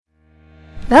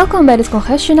Welkom bij dit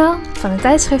congresjournaal van het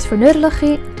tijdschrift voor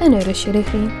neurologie en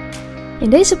neurochirurgie. In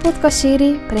deze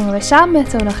podcastserie brengen wij samen met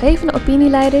toonaangevende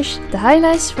opinieleiders de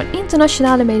highlights van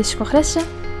internationale medische congressen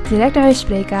direct naar hun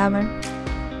spreekkamer.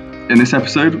 In this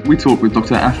episode, we talk with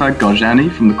Dr. Afagh Garjani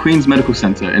from the Queen's Medical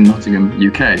Centre in Nottingham,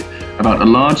 UK, about a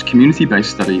large community-based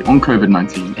study on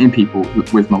COVID-19 in people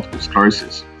with multiple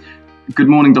sclerosis. Good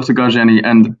morning, Dr. Garjani,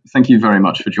 and thank you very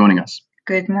much for joining us.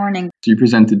 Good morning. You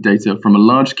presented data from a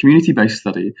large community-based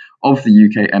study of the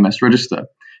UK MS Register.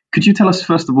 Could you tell us,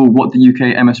 first of all, what the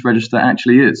UK MS Register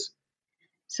actually is?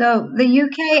 So the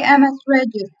UK MS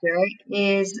Register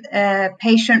is a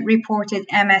patient-reported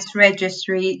MS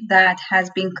registry that has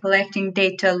been collecting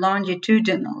data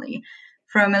longitudinally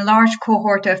from a large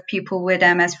cohort of people with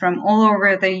MS from all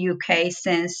over the UK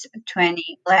since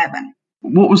 2011.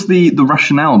 What was the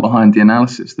rationale behind the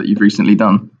analysis that you've recently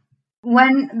done?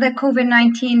 When the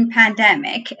COVID-19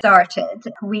 pandemic started,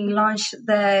 we launched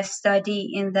the study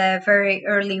in the very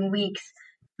early weeks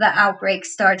the outbreak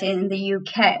started in the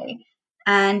UK.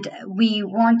 And we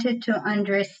wanted to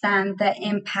understand the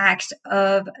impact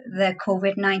of the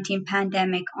COVID-19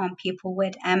 pandemic on people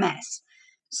with MS.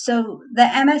 So the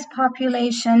MS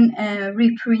population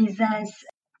represents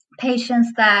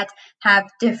patients that have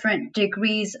different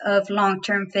degrees of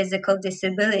long-term physical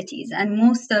disabilities, and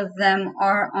most of them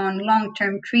are on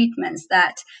long-term treatments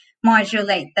that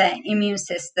modulate the immune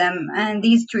system, and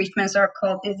these treatments are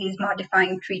called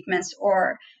disease-modifying treatments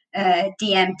or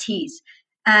DMTs.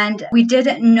 And we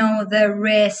didn't know the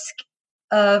risk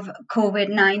of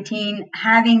COVID-19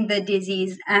 having the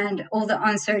disease and all the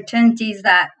uncertainties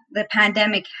that the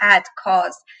pandemic had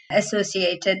caused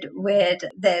associated with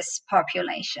this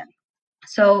population.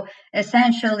 So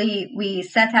essentially, we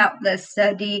set out the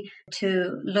study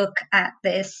to look at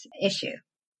this issue.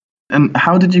 And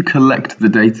how did you collect the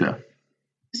data?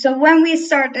 So when we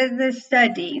started the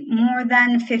study, more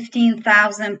than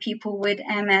 15,000 people with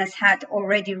MS had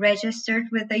already registered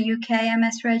with the UK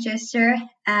MS Register,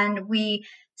 and we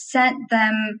sent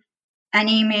them an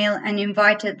email and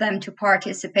invited them to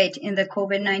participate in the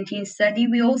COVID-19 study.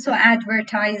 We also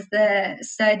advertised the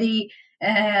study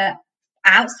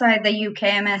outside the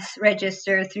UK MS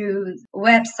Register through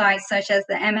websites such as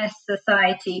the MS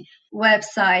Society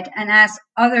website and asked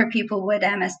other people with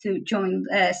MS to join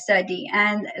the study.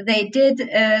 And they did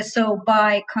so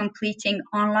by completing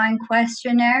online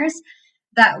questionnaires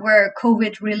that were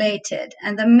COVID related.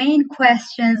 And the main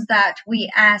questions that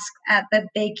we asked at the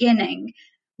beginning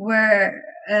were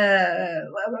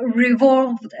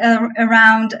revolved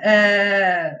around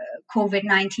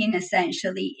COVID-19,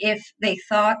 essentially. If they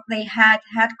thought they had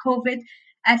COVID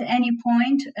at any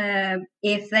point,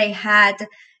 if they had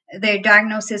their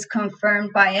diagnosis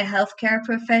confirmed by a healthcare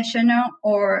professional,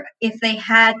 or if they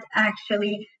had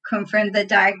actually confirmed the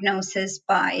diagnosis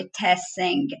by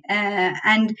testing.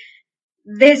 And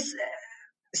this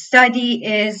study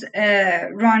is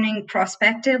running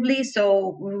prospectively,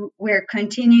 so we're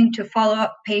continuing to follow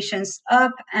up patients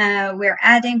up. We're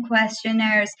adding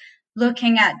questionnaires,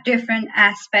 looking at different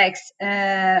aspects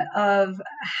of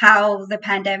how the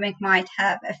pandemic might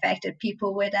have affected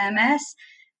people with MS,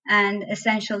 and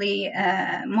essentially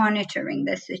monitoring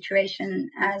the situation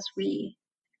as we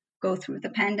go through the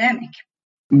pandemic.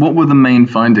 What were the main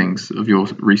findings of your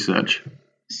research?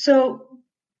 So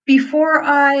before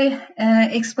I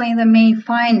explain the main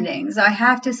findings, I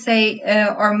have to say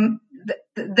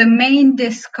the main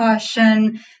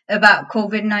discussion about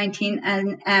COVID-19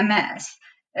 and MS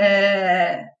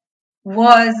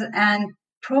was and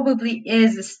probably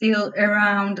is still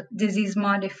around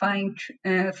disease-modifying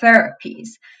therapies.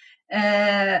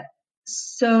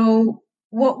 So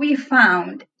what we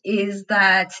found is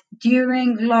that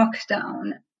during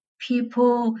lockdown,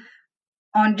 people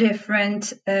on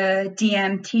different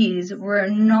DMTs were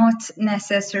not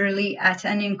necessarily at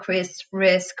an increased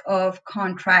risk of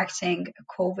contracting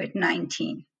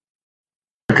COVID-19.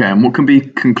 Okay, and what can be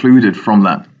concluded from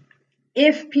that?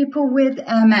 If people with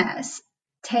MS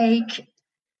take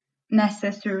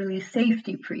necessarily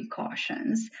safety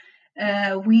precautions,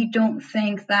 we don't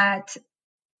think that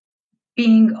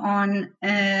being on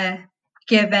a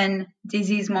given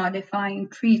disease-modifying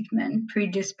treatment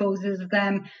predisposes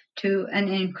them to an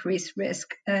increased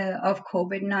risk of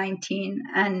COVID-19.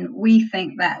 And we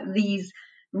think that these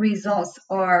results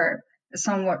are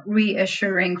somewhat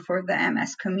reassuring for the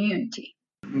MS community.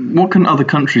 What can other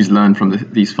countries learn from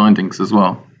these findings as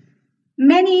well?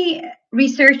 Many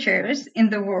researchers in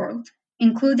the world,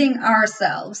 including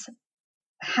ourselves,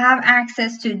 have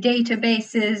access to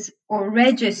databases or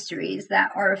registries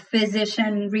that are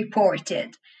physician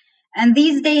reported. And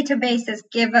these databases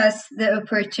give us the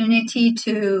opportunity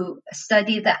to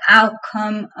study the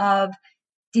outcome of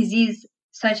disease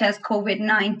such as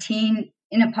COVID-19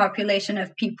 in a population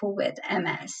of people with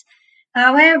MS.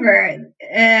 However,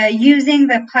 using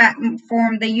the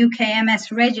platform the UK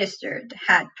MS Registered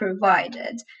had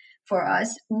provided for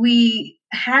us, we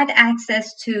had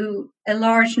access to a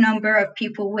large number of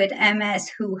people with MS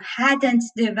who hadn't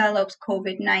developed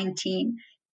COVID-19,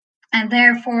 and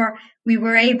therefore we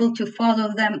were able to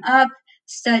follow them up,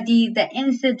 study the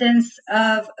incidence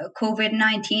of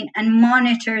COVID-19, and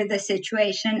monitor the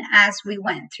situation as we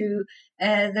went through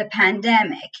the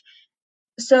pandemic.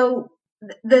 So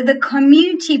the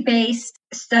community-based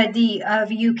study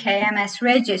of UK MS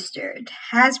Registered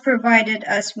has provided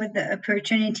us with the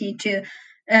opportunity to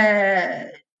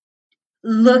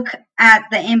look at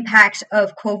the impact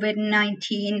of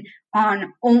COVID-19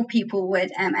 on all people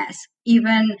with MS,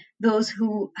 even those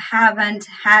who haven't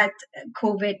had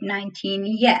COVID-19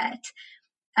 yet.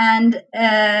 And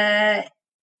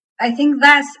I think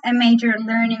that's a major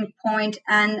learning point,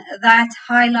 and that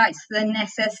highlights the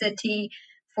necessity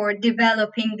for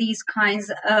developing these kinds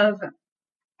of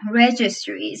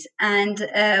registries, and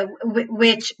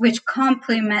which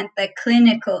complement the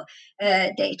clinical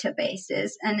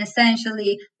databases, and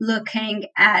essentially looking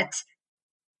at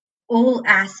all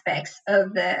aspects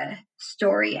of the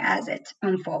story as it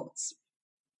unfolds.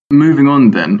 Moving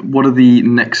on then, what are the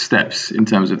next steps in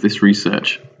terms of this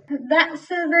research? That's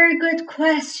a very good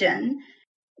question.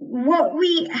 What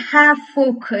we have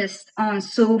focused on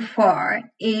so far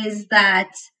is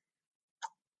that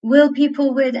will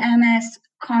people with MS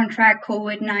contract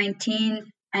COVID-19,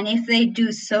 and if they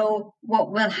do so, what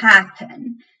will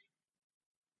happen?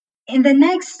 In the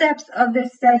next steps of the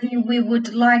study, we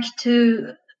would like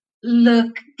to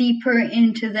look deeper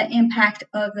into the impact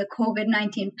of the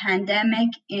COVID-19 pandemic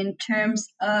in terms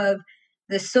of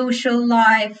the social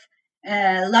life,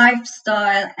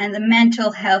 lifestyle, and the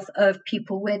mental health of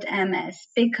people with MS,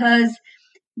 because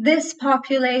this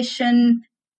population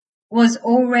was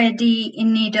already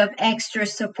in need of extra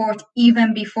support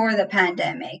even before the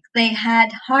pandemic. They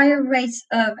had higher rates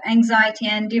of anxiety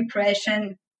and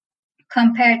depression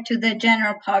compared to the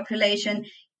general population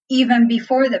even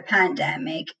before the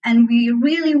pandemic. And we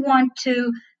really want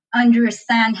to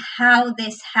understand how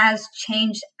this has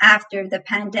changed after the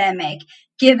pandemic,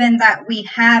 given that we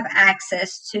have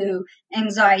access to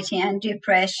anxiety and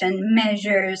depression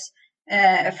measures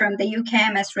from the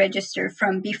UK MS Register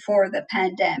from before the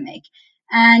pandemic.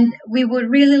 And we would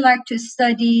really like to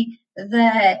study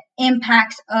the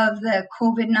impact of the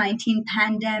COVID-19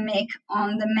 pandemic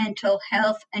on the mental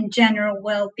health and general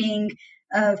well-being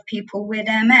of people with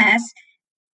MS.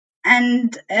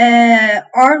 And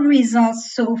our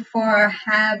results so far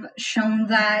have shown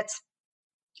that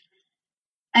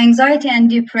anxiety and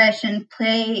depression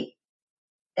play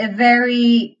a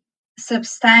very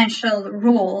substantial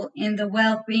role in the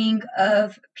well-being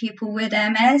of people with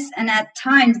MS, and at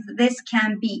times this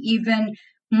can be even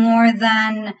more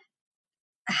than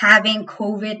having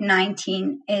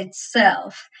COVID-19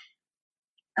 itself.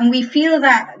 And we feel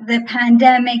that the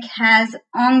pandemic has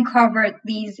uncovered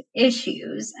these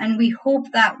issues, and we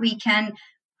hope that we can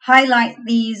highlight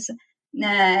these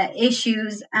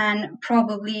issues and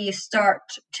probably start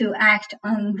to act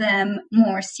on them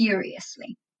more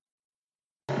seriously.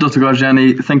 Dr.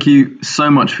 Garjani, thank you so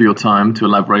much for your time to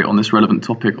elaborate on this relevant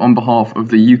topic on behalf of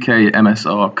the UK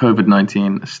MSR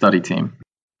COVID-19 study team.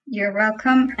 You're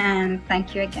welcome, and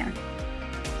thank you again.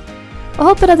 We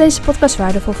hopen dat deze podcast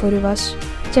waardevol voor u was.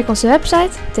 Check onze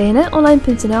website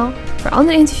tnonline.nl voor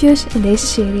andere interviews in deze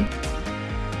serie.